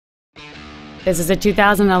This is a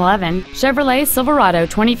 2011 Chevrolet Silverado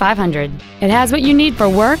 2500. It has what you need for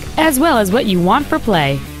work as well as what you want for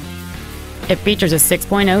play. It features a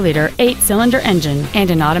 6.0-liter 8-cylinder engine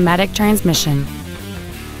and an automatic transmission.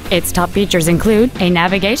 Its top features include a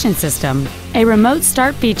navigation system, a remote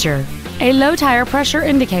start feature, a low tire pressure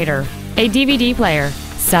indicator, a DVD player,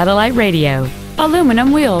 satellite radio,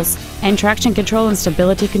 aluminum wheels, and traction control and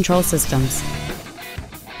stability control systems.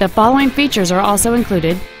 The following features are also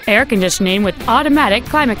included: air conditioning with automatic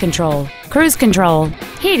climate control, cruise control,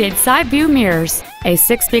 heated side view mirrors, a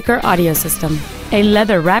 6-speaker audio system, a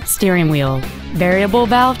leather-wrapped steering wheel, variable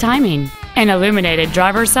valve timing, an illuminated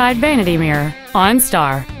driver's side vanity mirror,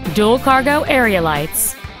 OnStar, dual cargo area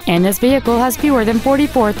lights, and this vehicle has fewer than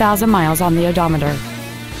 44,000 miles on the odometer.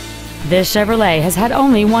 This Chevrolet has had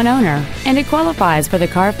only one owner, and it qualifies for the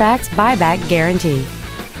Carfax buyback guarantee.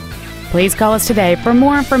 Please call us today for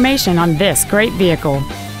more information on this great vehicle.